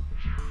business have?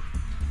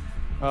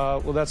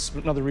 Well, that's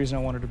another reason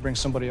I wanted to bring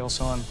somebody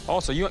else on. Oh,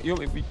 so you're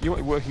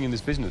working in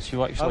this business?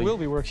 You actually... I will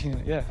be working in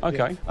it, yeah.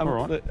 Okay, yeah. all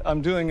right.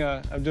 I'm doing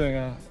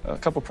a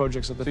couple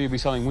projects at the... So you'll be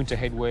selling winter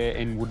headwear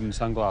and wooden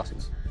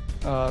sunglasses?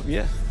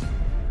 Yeah.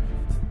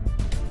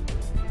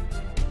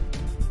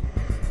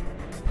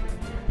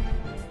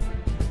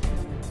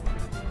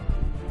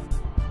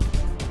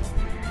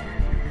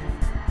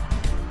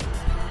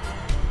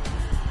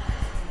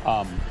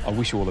 I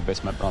wish you all the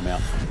best, mate, but I'm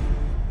out.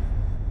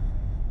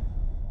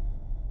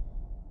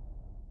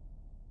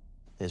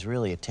 There's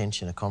really a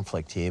tension, a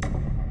conflict here.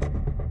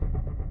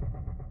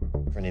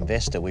 For an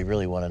investor, we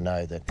really want to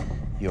know that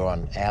you're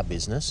on our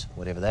business,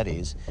 whatever that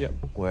is, yep.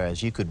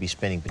 Whereas you could be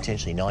spending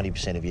potentially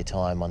 90% of your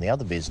time on the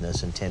other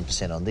business and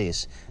 10% on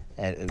this,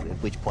 at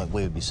which point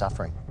we would be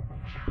suffering.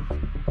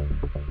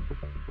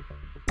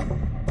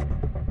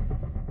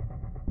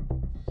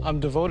 I'm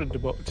devoted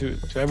to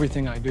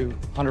everything I do,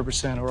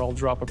 100%, or I'll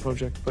drop a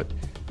project.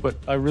 But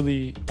I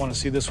really want to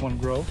see this one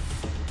grow.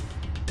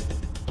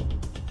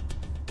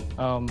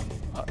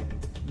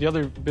 The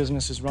other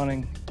business is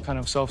running kind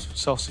of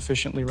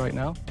self-sufficiently right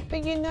now.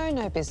 But you know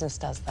no business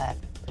does that.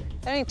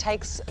 It only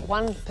takes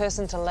one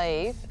person to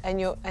leave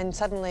and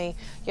suddenly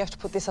you have to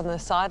put this on the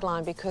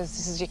sideline because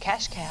this is your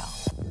cash cow.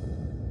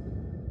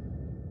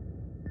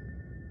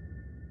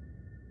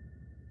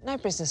 No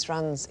business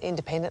runs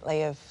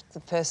independently of the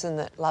person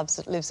that loves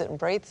it, lives it and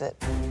breathes it.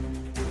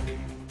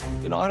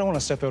 You know, I don't want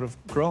to step out of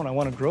grown. I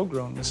want to grow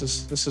grown. This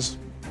is,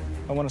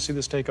 I want to see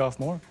this take off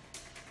more.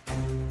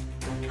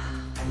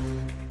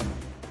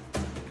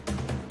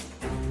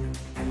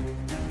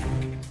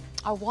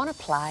 I want to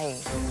play.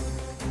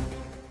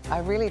 I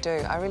really do.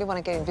 I really want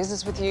to get in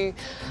business with you.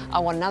 I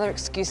want another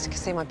excuse to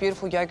see my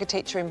beautiful yoga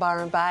teacher in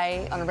Byron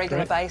Bay on a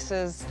regular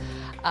basis.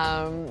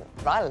 I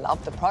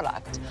love the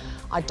product.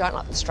 I don't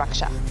like the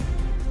structure.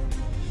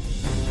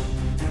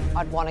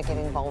 I'd want to get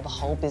involved in the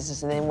whole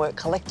business and then work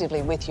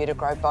collectively with you to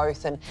grow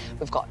both, and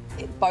we've got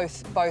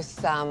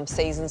both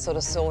seasons sort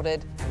of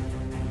sorted.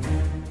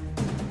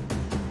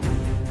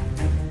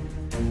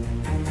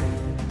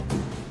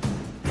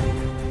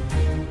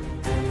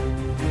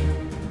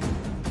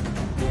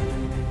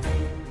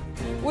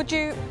 Would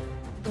you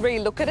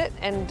re-look at it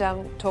and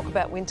talk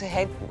about winter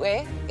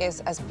headwear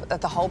as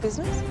the whole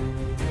business?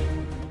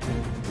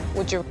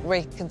 Would you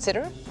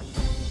reconsider it?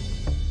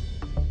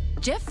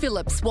 Jeff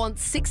Phillips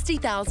wants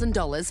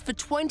 $60,000 for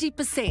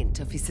 20%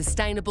 of his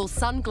sustainable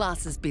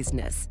sunglasses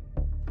business.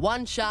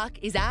 One shark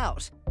is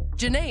out.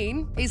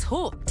 Janine is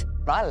hooked.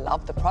 I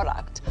love the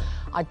product.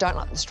 I don't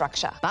like the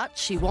structure. But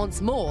she wants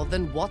more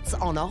than what's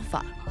on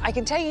offer. I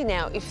can tell you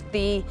now, if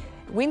the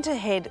winter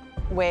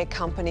headwear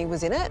company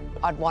was in it,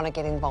 I'd want to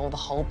get involved in the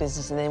whole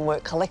business and then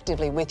work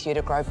collectively with you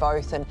to grow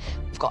both, and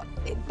we've got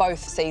both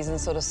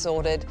seasons sort of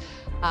sorted.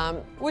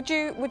 Would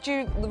you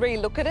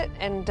re-look at it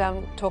and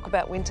talk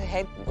about winter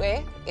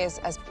headwear as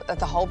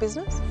the whole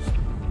business?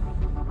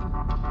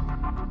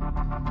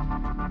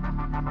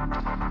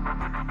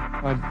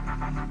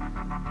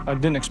 I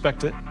didn't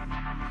expect it.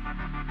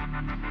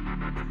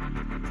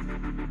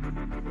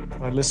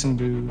 I listened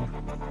to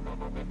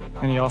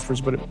any offers,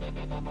 but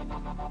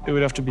it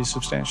would have to be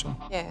substantial.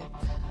 Yeah.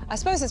 I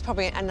suppose it's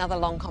probably another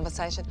long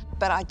conversation,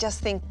 but I just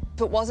think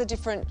if it was a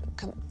different,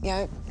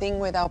 thing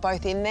where they were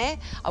both in there,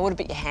 I would have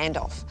bit your hand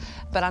off.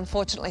 But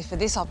unfortunately for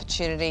this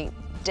opportunity,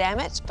 damn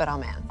it, but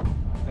I'm out.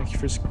 Thank you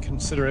for your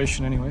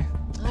consideration anyway.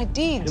 I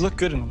did. You look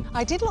good in them.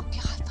 I did look,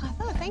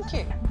 thank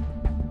you.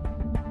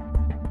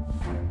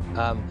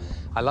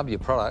 I love your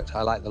product.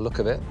 I like the look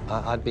of it.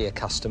 I'd be a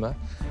customer,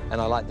 and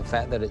I like the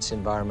fact that it's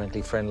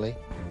environmentally friendly.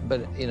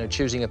 But,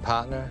 choosing a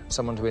partner,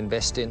 someone to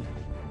invest in,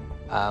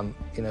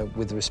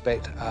 with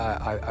respect,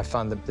 I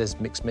find that there's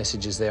mixed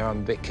messages there. I'm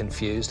a bit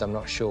confused. I'm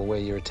not sure where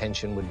your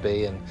attention would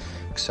be, and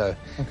so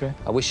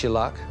I wish you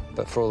luck,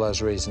 but for all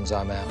those reasons,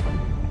 I'm out.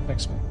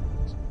 Thanks, man.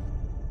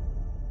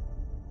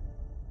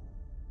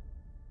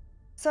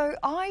 So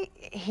I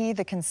hear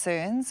the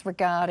concerns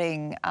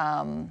regarding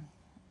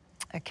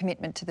a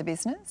commitment to the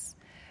business,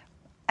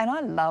 and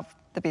I love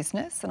the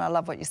business and I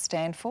love what you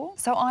stand for,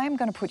 so I am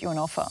going to put you an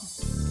offer.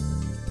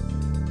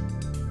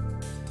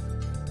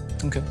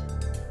 Okay.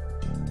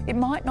 It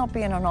might not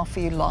be an offer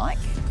you like,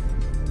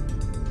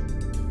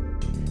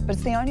 but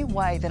it's the only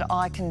way that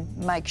I can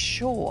make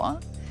sure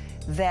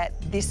that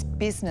this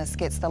business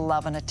gets the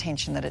love and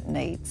attention that it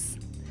needs.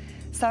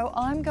 So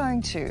I'm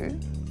going to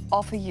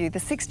offer you the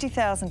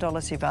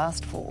 $60,000 you've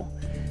asked for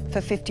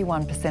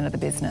 51% of the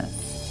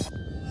business.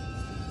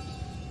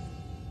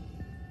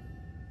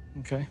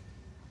 Okay.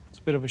 It's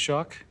a bit of a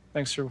shock.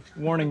 Thanks for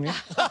warning me.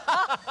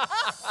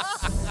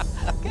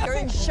 You're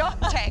in Shark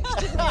Tank,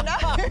 didn't you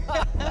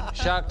know?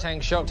 Shark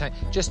Tank, Shark Tank.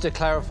 Just to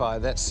clarify,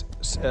 that's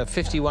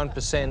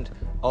 51%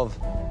 of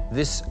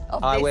this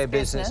eyewear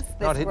business,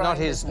 not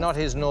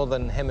his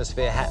Northern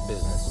Hemisphere hat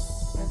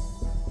business.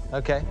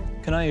 Okay.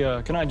 Can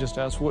I just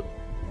ask what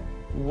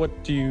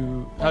do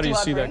you, how do you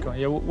see that going?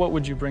 Yeah, what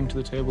would you bring to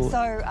the table?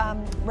 So,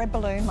 Red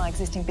Balloon, my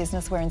existing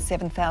business, we're in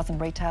 7,000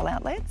 retail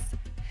outlets.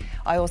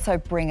 I also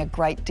bring a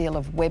great deal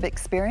of web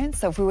experience.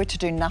 So if we were to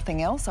do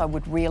nothing else, I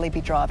would really be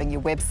driving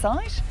your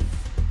website.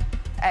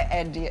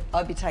 And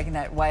I'd be taking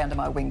that way under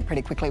my wing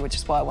pretty quickly, which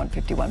is why I want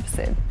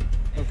 51%.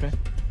 Okay.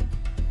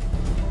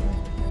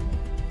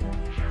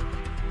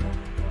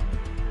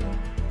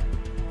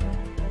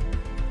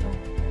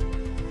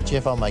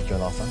 Jeff, I'll make you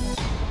an offer.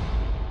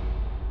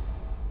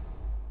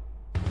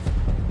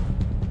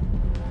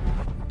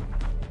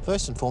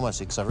 First and foremost,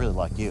 because I really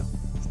like you.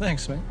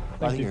 Thanks, mate.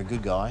 I think you're a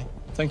good guy.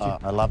 Thank you.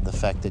 I love the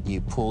fact that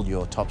you pulled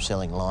your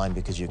top-selling line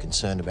because you're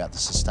concerned about the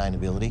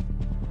sustainability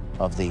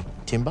of the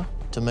timber.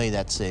 To me,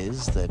 that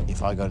says that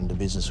if I got into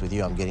business with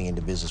you, I'm getting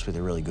into business with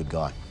a really good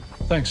guy.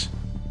 Thanks.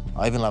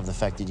 I even love the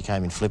fact that you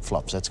came in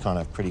flip-flops. That's kind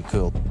of pretty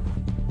cool.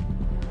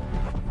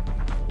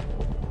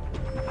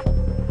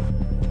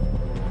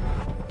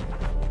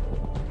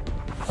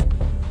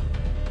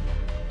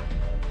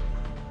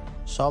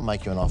 So I'll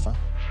make you an offer.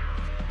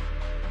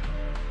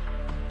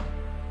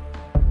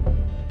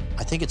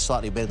 I think it's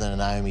slightly better than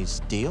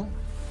Naomi's deal.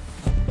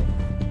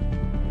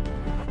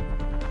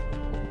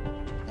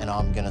 And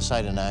I'm going to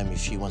say to Naomi, if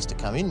she wants to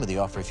come in with the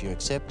offer, if you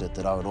accept it,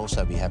 that I would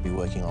also be happy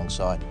working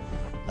alongside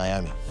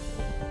Naomi.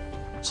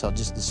 So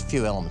there's a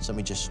few elements. Let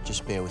me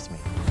just bear with me.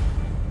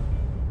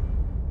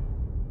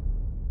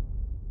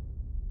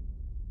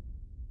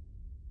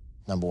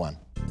 Number one.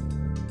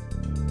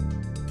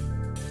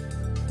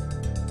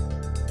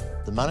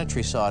 The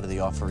monetary side of the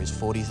offer is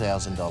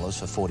 $40,000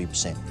 for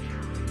 40%.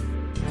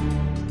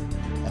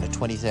 And a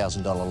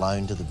 $20,000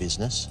 loan to the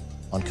business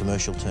on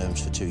commercial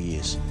terms for 2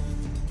 years.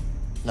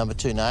 Number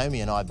two,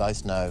 Naomi and I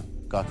both know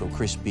a guy called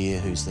Chris Beer,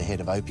 who's the head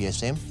of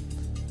OPSM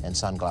and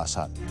Sunglass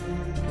Hut,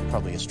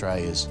 probably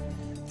Australia's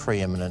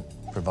preeminent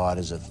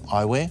providers of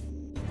eyewear.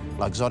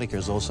 Luxottica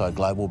is also a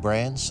global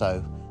brand,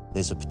 so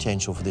there's a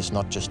potential for this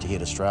not just to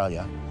hit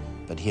Australia,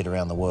 but hit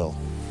around the world.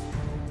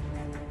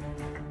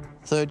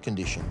 Third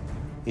condition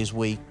is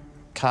we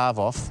carve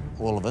off,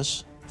 all of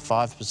us,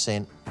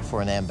 5%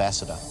 for an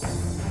ambassador.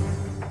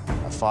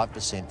 A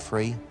 5%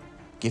 free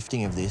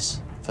gifting of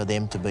this for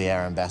them to be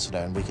our ambassador,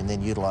 and we can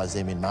then utilise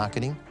them in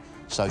marketing,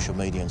 social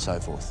media and so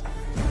forth.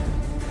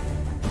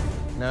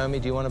 Naomi,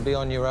 do you want to be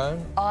on your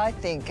own? I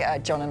think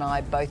John and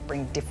I both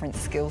bring different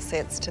skill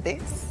sets to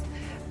this,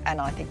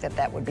 and I think that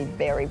that would be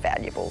very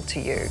valuable to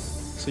you.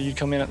 So you'd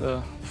come in at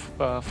the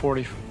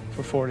 40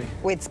 for 40?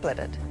 We'd split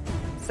it.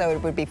 So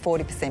it would be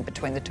 40%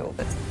 between the two of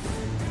us.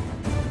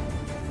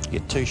 You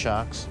get 2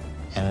 sharks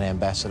and an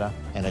ambassador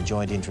and a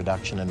joint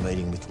introduction and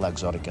meeting with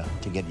Luxottica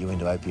to get you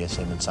into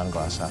OPSM and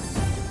Sunglass Hut.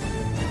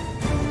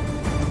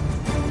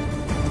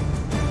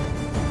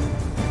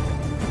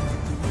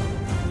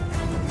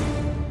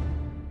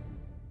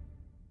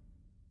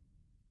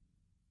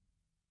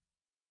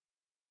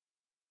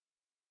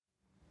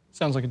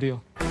 Sounds like a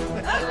deal.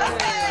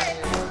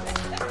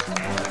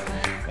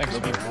 Thanks.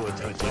 Looking forward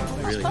to it, Jim.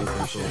 I really do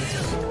appreciate it.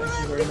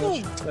 Thank you very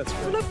much. That's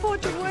great. Look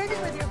forward to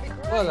working with you. It'll be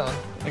great. Well done.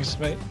 Thanks,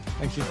 mate.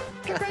 Thank you.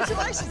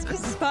 Congratulations,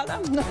 business partner.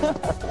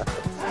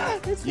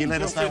 You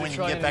let us know when you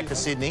get back to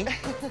Sydney,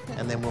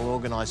 and then we'll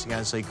organise to go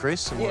and see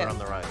Chris, and we're on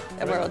the road.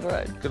 And we're on the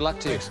road. Good luck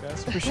to you.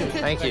 Thanks, guys. Appreciate it.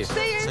 Thank you.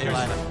 See you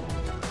later.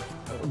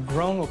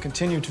 Grown will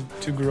continue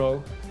to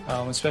grow,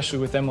 especially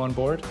with them on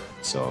board.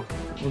 So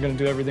we're going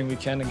to do everything we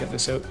can to get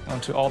this out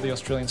onto all the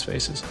Australian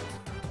spaces.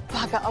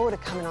 Bugger, I would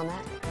have come in on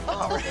that.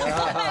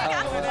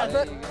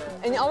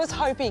 And I was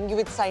hoping you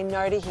would say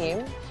no to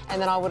him,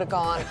 and then I would have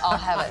gone, I'll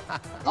have it.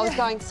 I was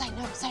going, say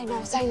no, say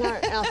no, say no.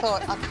 And I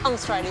thought, I'll come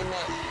straight in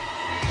there.